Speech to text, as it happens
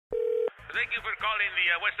Thank you for calling the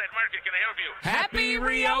Westside Market. Can I help you? Happy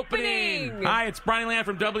reopening! Hi, it's LeeAnn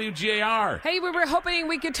from WGAR. Hey, we were hoping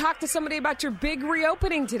we could talk to somebody about your big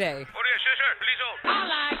reopening today. Oh, yeah, sure. Please hold. I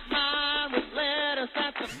like mine with lettuce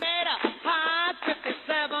and tomato, hot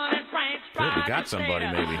 57 and French fries. Good, we got somebody,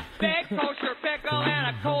 maybe. Big kosher pickle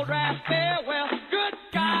and a cold raspberry. Well, good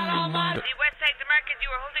God Almighty. The Westside Market you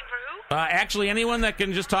were holding for who? Actually, anyone that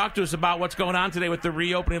can just talk to us about what's going on today with the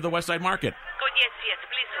reopening of the Westside Market. Good, yes,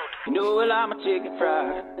 please hold. You know, well, I'm a chicken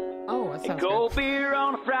fried. Oh, that sounds Cold good. beer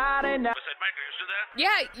on a Friday night. Westside Market, you still there?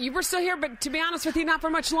 Yeah, you were still here, but to be honest with you, not for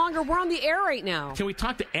much longer. We're on the air right now. Can we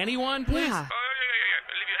talk to anyone, please? Yeah. Oh, yeah.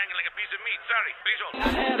 I leave you hanging like a piece of meat. Sorry. Please hold. I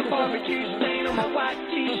had a barbecue stain on my white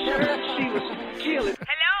t-shirt. She was killing.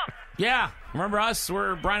 Hello? Yeah. Remember us?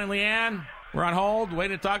 We're Brian and LeeAnn. We're on hold,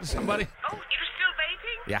 waiting to talk to somebody. Oh, you're still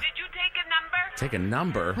waiting? Yeah. Did you take a number? Take a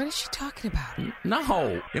number? What is she talking about?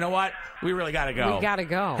 No. You know what? We really got to go. We gotta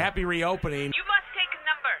go. Happy reopening. You must take a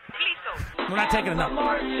number. Please hold. We're not taking a Some number.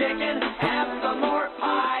 more chicken, have some more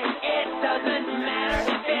pie. It doesn't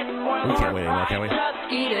matter if it's more We can't wait anymore, can we?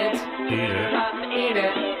 Just Eat it. Just eat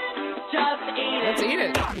it. Just eat it. Let's eat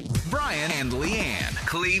it. Brian and LeeAnn,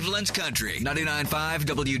 Cleveland's Country, 99.5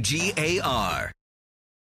 WGAR.